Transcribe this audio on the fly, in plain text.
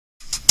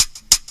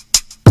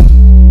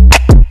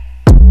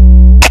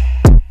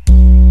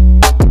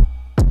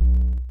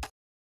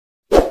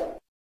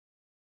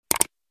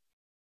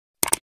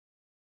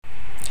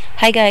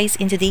Hi guys!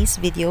 In today's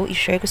video,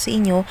 i-share ko sa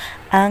inyo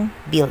ang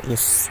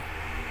Billease.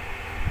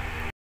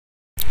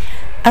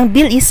 Ang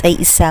Billease ay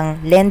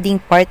isang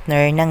lending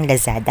partner ng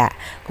Lazada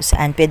kung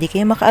saan pwede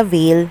kayo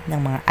maka-avail ng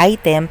mga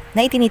item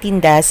na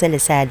itinitinda sa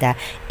Lazada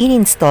in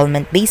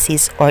installment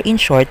basis or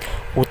in short,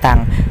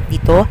 utang.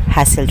 Dito,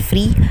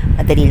 hassle-free,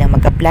 madali lang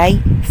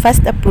mag-apply,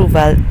 fast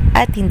approval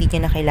at hindi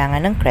nyo na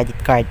kailangan ng credit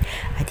card.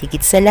 At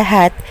higit sa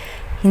lahat,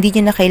 hindi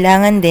nyo na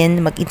kailangan din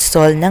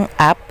mag-install ng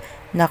app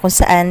na kung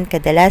saan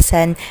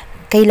kadalasan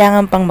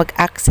kailangan pang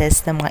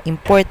mag-access ng mga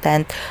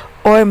important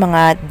or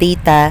mga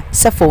data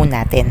sa phone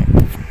natin.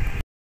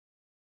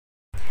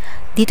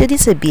 Dito din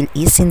sa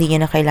Billease, hindi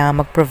nyo na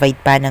kailangan mag-provide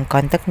pa ng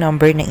contact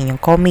number ng inyong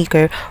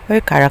co-maker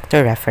or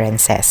character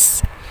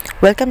references.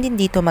 Welcome din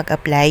dito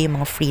mag-apply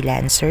yung mga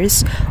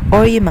freelancers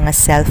or yung mga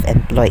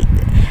self-employed.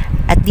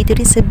 At dito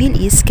rin sa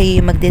Billease, kayo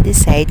yung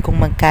magde-decide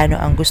kung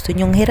magkano ang gusto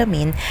nyong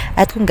hiramin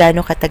at kung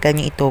gaano katagal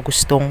nyo ito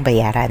gustong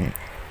bayaran.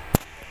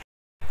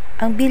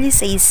 Ang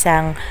Billease ay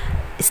isang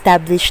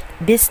established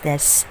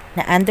business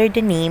na under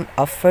the name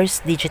of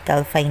First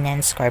Digital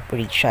Finance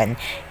Corporation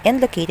and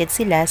located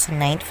sila sa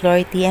 9th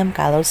floor TM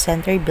Calo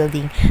Center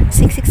Building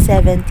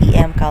 667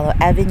 TM Calo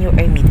Avenue,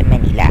 Ermita,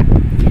 Manila.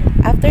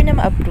 After na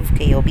ma-approve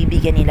kayo,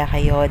 bibigyan nila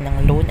kayo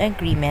ng loan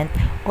agreement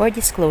or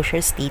disclosure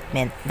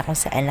statement na kung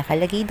saan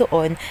nakalagay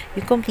doon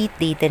yung complete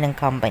data ng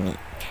company.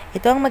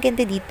 Ito ang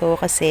maganda dito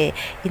kasi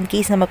in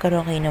case na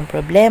magkaroon kayo ng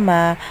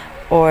problema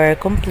or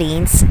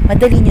complaints,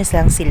 madali nyo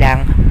lang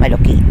silang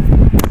malocate.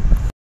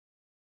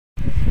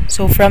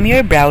 So, from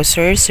your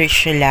browser,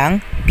 search nyo lang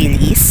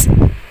Billease.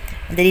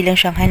 Madali lang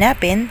siyang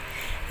hanapin.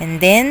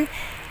 And then,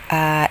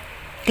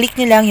 click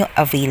nyo lang yung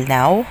Avail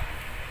Now.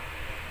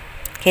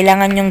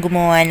 Kailangan nyong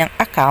gumawa ng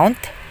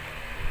account.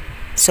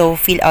 So,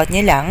 fill out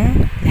nyo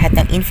lang lahat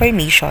ng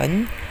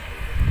information.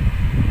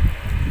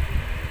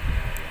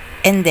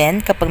 And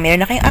then, kapag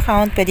meron na kayong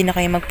account, pwede na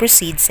kayong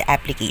mag-proceed sa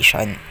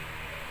application.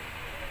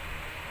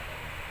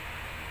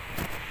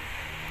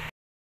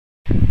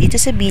 Dito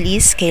sa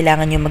Billease,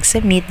 kailangan nyo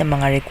mag-submit ng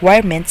mga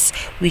requirements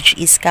which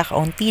is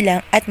kakaunti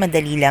lang at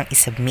madali lang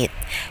isubmit.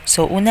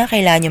 So, una,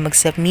 kailangan nyo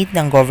mag-submit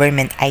ng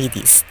government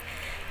IDs.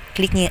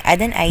 Click nyo yung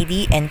Add an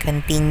ID and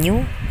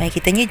Continue.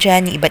 Makikita nyo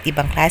dyan yung iba't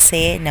ibang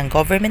klase ng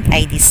government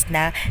IDs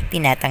na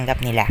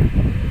tinatanggap nila.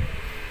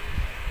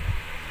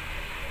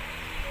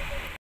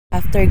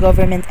 After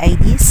government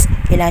IDs,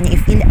 kailangan nyo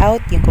i-fill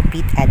out yung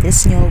complete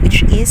address nyo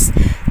which is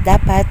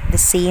dapat the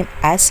same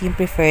as yung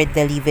preferred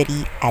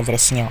delivery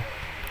address nyo.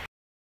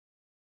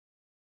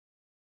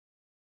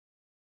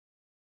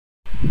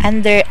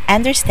 Under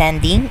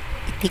Understanding,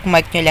 i-tick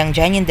mark nyo lang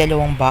dyan yung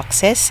dalawang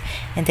boxes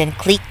and then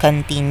click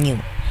Continue.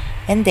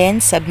 And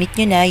then, submit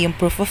nyo na yung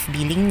proof of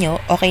billing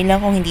nyo. Okay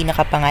lang kung hindi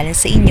nakapangalan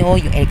sa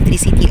inyo yung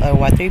electricity or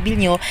water bill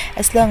nyo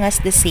as long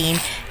as the same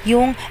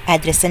yung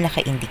address na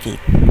naka-indicate.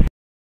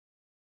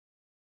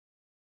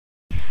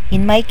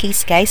 In my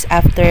case guys,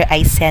 after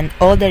I send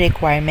all the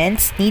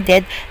requirements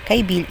needed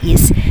kay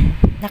Billease,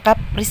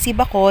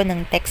 naka-receive ako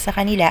ng text sa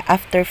kanila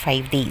after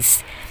 5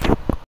 days.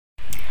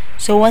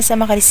 So, once na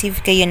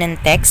makareceive kayo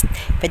ng text,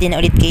 pwede na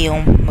ulit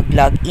kayong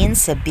mag-login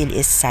sa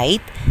Billease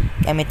site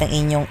gamit ang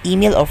inyong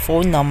email or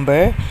phone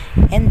number.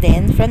 And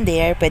then, from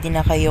there, pwede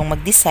na kayong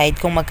mag-decide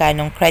kung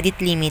magkanong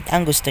credit limit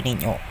ang gusto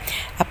ninyo.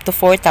 Up to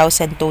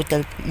 4,000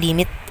 total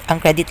limit,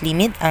 ang credit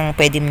limit, ang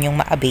pwede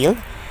ninyong ma-avail.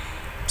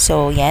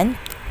 So, yan.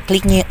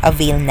 Click nyo yung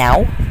Avail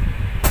Now.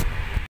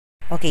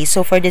 Okay,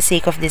 so for the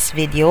sake of this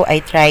video,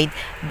 I tried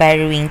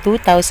borrowing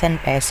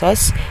 2,000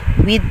 pesos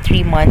with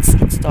 3 months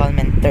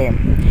installment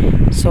term.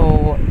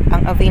 So,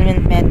 ang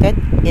availment method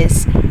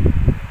is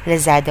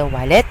Lazada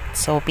wallet.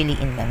 So,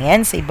 piliin lang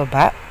yan sa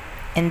ibaba.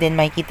 And then,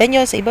 makikita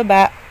nyo sa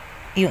ibaba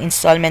yung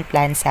installment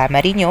plan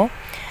summary nyo.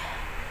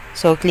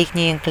 So, click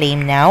nyo yung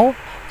Claim Now.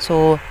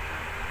 So,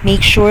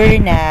 make sure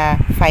na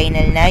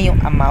final na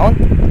yung amount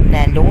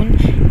na loan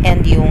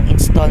and yung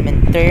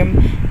installment term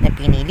na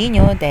pinili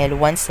nyo dahil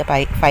once na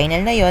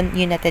final na yon,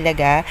 yun na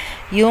talaga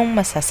yung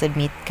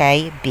masasubmit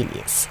kay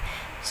Billease.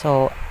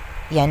 So,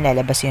 yan,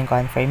 lalabas yung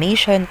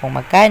confirmation kung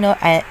magkano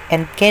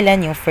and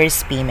kailan yung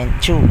first payment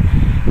due.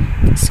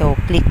 So,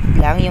 click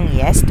lang yung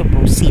yes to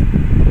proceed.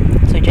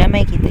 So, dyan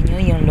makikita nyo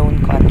yung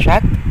loan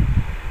contract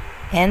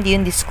and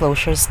yung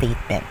disclosure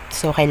statement.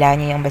 So,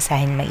 kailangan nyo yung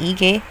basahin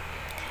maigi.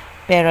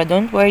 Pero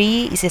don't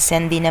worry,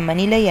 isasend din naman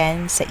nila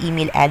yan sa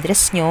email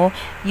address nyo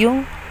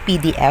yung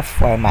PDF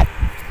format.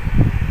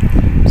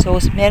 So,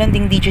 meron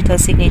ding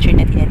digital signature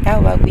na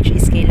tinatawag which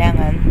is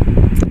kailangan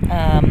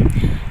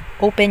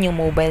open yung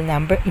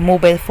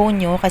mobile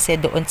phone nyo kasi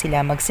doon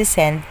sila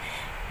magsisend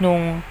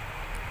nung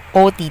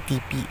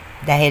OTTP.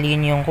 Dahil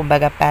yun yung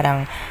kumbaga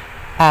parang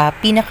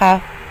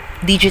pinaka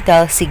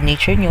digital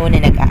signature nyo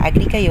na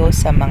nag-a-agree kayo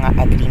sa mga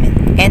agreement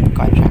and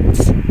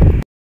contracts.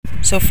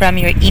 So,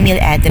 from your email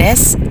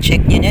address,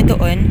 check nyo na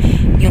doon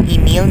yung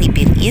email ni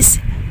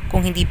Billease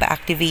kung hindi pa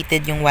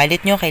activated yung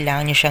wallet nyo,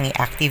 kailangan nyo siyang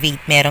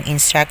i-activate. Merong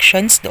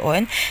instructions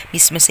doon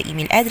mismo sa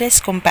email address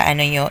kung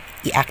paano nyo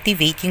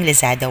i-activate yung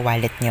Lazada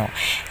wallet nyo.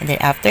 And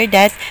then after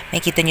that,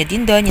 makikita nyo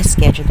din doon yung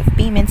schedule of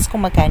payments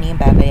kung magkano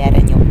yung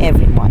babayaran nyo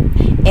every month.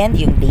 And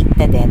yung date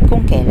na din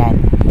kung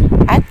kailan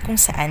at kung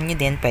saan nyo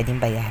din pwedeng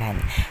bayaran.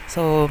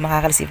 So,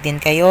 makaka-receive din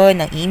kayo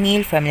ng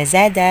email from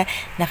Lazada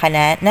na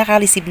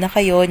naka-receive na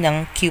kayo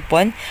ng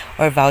coupon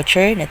or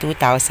voucher na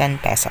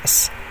 2,000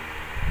 pesos.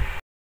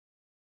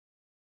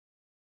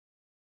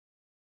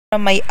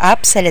 May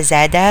app sa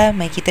Lazada,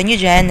 makikita nyo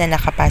dyan na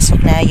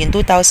nakapasok na yung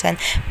 2,000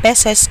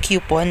 pesos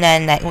coupon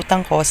na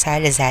nautang ko sa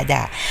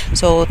Lazada.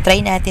 So, try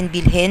natin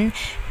bilhin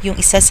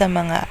yung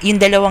yung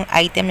dalawang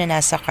item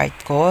na nasa cart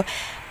ko,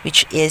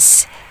 which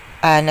is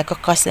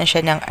nagko-cost na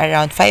siya ng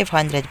around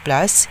 500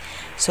 plus.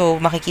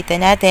 So, makikita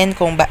natin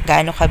kung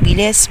gaano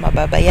kabilis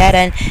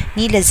mababayaran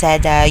ni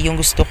Lazada yung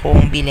gusto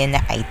kong bilhin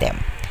na item.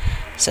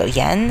 So,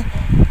 yan.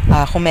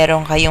 Kung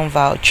meron kayong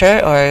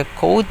voucher or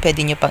code,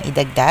 pwede nyo pang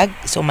idagdag.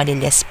 So,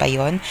 maliles pa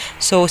yon.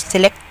 So,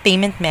 select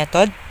payment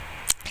method.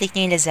 Click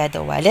nyo yung Lazada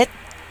wallet.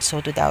 So,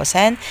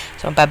 2,000.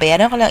 So, ang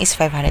babayaran ko lang is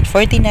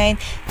 549.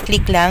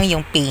 Click lang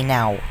yung Pay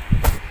Now.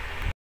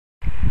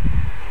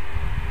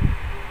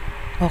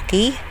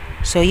 Okay.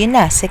 So, yun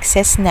na.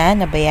 Success na.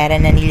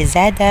 Nabayaran na ni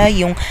Lazada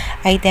yung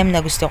item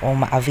na gusto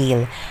kong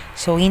ma-avail.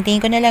 So,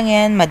 hintayin ko na lang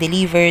yan.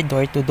 Ma-deliver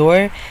door to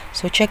door.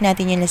 So, check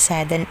natin yung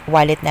Lazada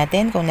wallet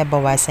natin kung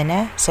nabawasan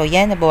na. So,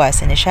 yan.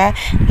 Nabawasan na siya.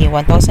 Okay,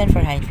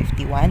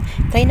 1,451.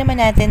 Try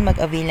naman natin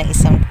mag-avail ng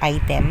isang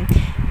item.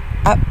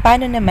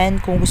 Paano naman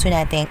kung gusto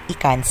natin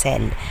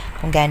i-cancel?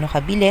 Kung gaano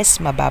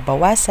kabilis,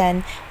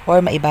 mababawasan,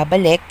 or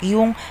maibabalik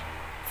yung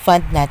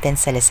fund natin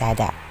sa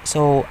Lazada.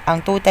 So,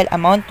 ang total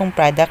amount ng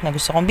product na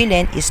gusto kong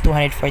bilhin is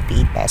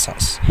 248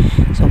 pesos.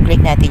 So,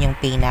 click natin yung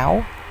Pay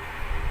Now.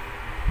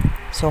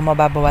 So,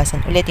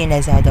 mababawasan ulit yung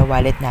Lazada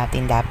wallet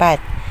natin dapat.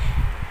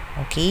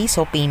 Okay,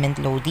 so payment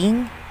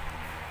loading.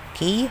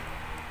 Okay,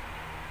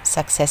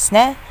 success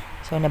na.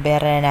 So,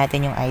 nabayaran na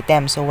natin yung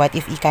item. So, what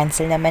if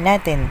i-cancel naman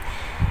natin?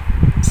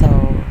 So,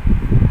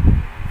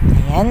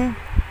 ayan.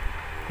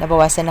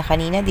 Nabawasan na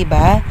kanina, di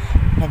ba?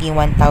 Naging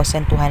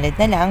 1,200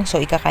 na lang. So,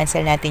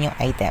 ika-cancel natin yung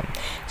item.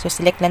 So,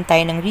 select lang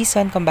tayo ng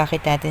reason kung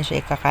bakit natin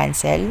siya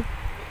ika-cancel.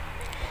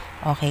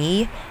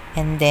 Okay.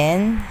 And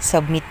then,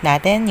 submit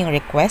natin yung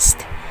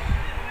request.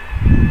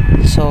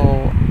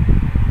 So,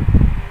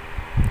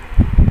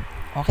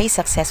 okay,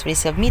 successfully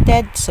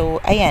submitted. So,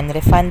 ayan,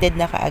 refunded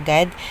na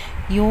kaagad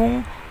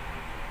yung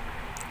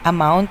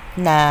amount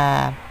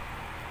na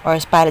or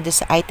para doon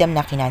sa item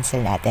na kinancel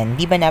natin.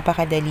 Di ba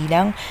napakadali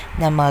lang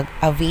na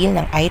mag-avail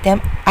ng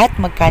item at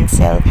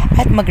mag-cancel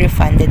at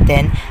mag-refunded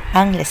din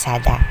ang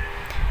Lazada.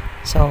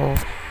 So,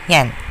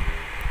 yan.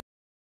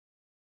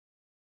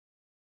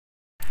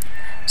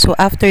 So,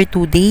 after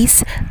 2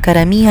 days,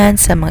 karamihan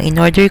sa mga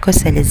in-order ko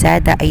sa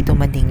Lazada ay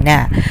dumating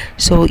na.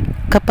 So,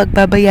 kapag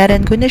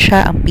babayaran ko na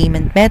siya, ang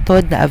payment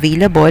method na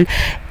available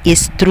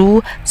is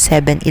through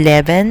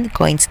 7-Eleven,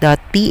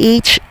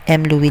 Coins.ph,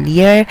 M.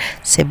 Luwilier,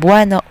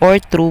 Cebuano,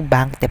 or through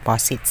bank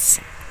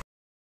deposits.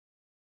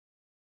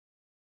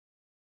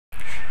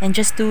 And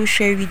just to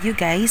share with you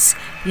guys,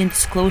 yung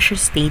disclosure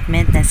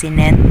statement na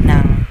sinend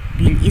ng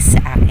Billease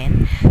sa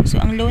akin.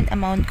 So, ang loan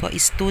amount ko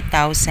is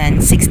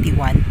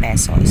 2,061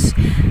 pesos.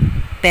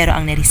 Pero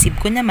ang na-receive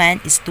ko naman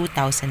is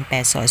 2,000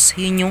 pesos.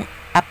 Yun yung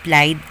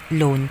applied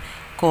loan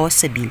ko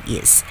sa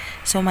Billease.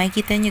 So,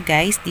 makikita nyo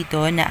guys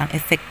dito na ang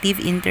effective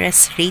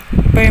interest rate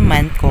per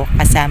month ko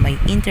kasama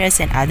yung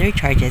interest and other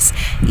charges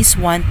is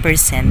 1%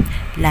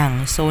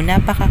 lang. So,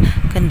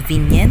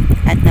 napaka-convenient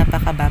at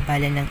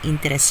napakababala ng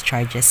interest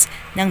charges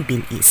ng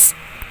Billease.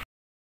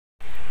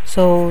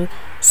 So,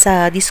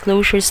 sa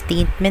disclosure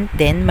statement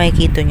din,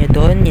 makikita nyo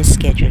doon yung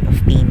schedule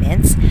of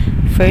payments.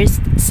 First,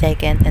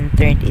 second, and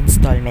third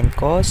installment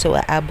ko. So,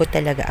 aabot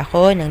talaga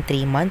ako ng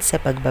 3 months sa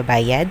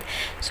pagbabayad.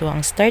 So,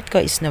 ang start ko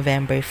is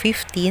November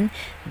 15,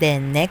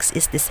 then next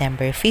is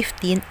December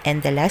 15,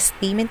 and the last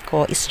payment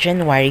ko is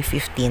January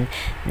 15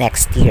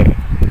 next year.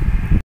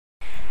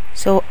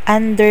 So,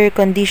 under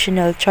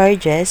conditional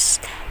charges,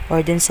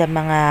 or dun sa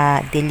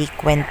mga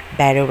delinquent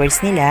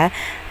borrowers nila,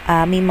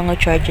 may mga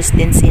charges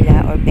din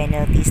sila or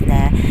penalties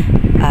na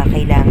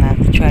kailangan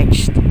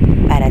i-charge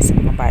para sa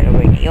mga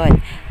borrower na yun.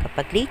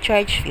 Kapag late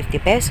charge, 50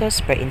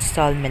 pesos per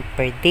installment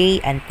per day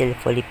until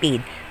fully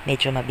paid.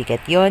 Medyo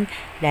mabigat yon,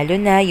 lalo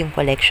na yung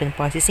collection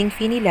processing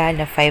fee nila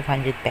na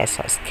 500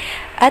 pesos.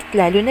 At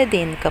lalo na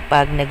din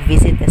kapag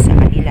nag-visit na sa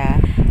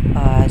kanila,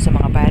 sa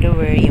mga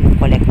borrower,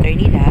 yung collector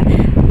nila,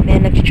 may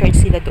nag-charge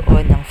sila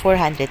doon ng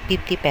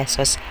 450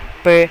 pesos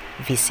per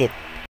visit.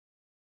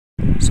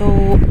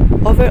 So,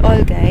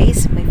 overall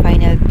guys, my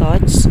final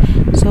thoughts.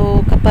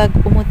 So, kapag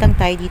umutang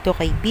tayo dito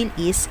kay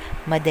Billease,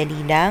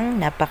 madali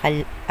lang,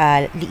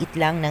 napakaliit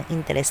lang ng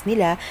interest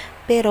nila,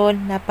 pero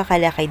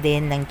napakalaki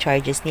din ng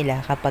charges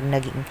nila kapag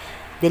naging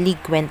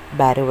delinquent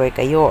borrower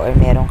kayo or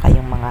meron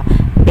kayong mga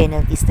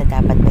penalties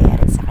na dapat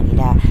bayaran sa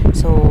kanila.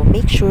 So,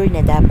 make sure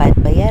na dapat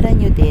bayaran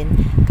nyo din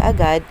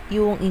kaagad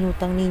yung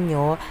inutang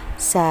ninyo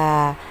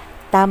sa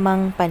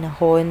tamang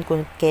panahon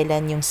kung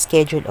kailan yung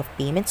schedule of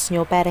payments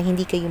nyo para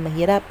hindi kayo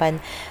mahirapan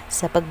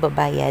sa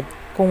pagbabayad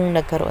kung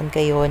nagkaroon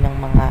kayo ng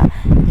mga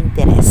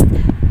interest.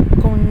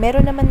 Kung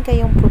meron naman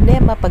kayong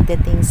problema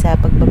pagdating sa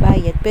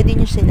pagbabayad, pwede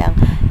nyo silang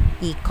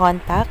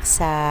i-contact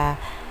sa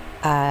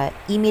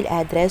email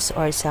address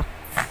or sa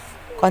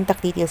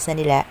contact details na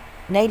nila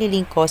na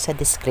ililink ko sa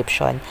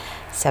description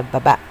sa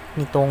baba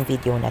nitong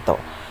video na to.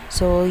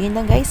 So, yun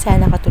lang guys.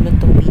 Sana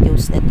katulong tong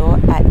videos na to.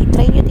 At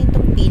itry nyo din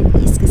tong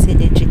Billease kasi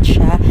legit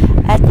siya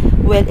at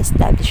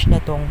well-established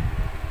na tong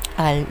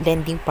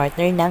lending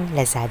partner ng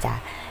Lazada.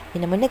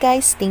 Yun naman na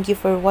guys. Thank you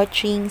for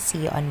watching.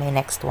 See you on my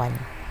next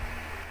one.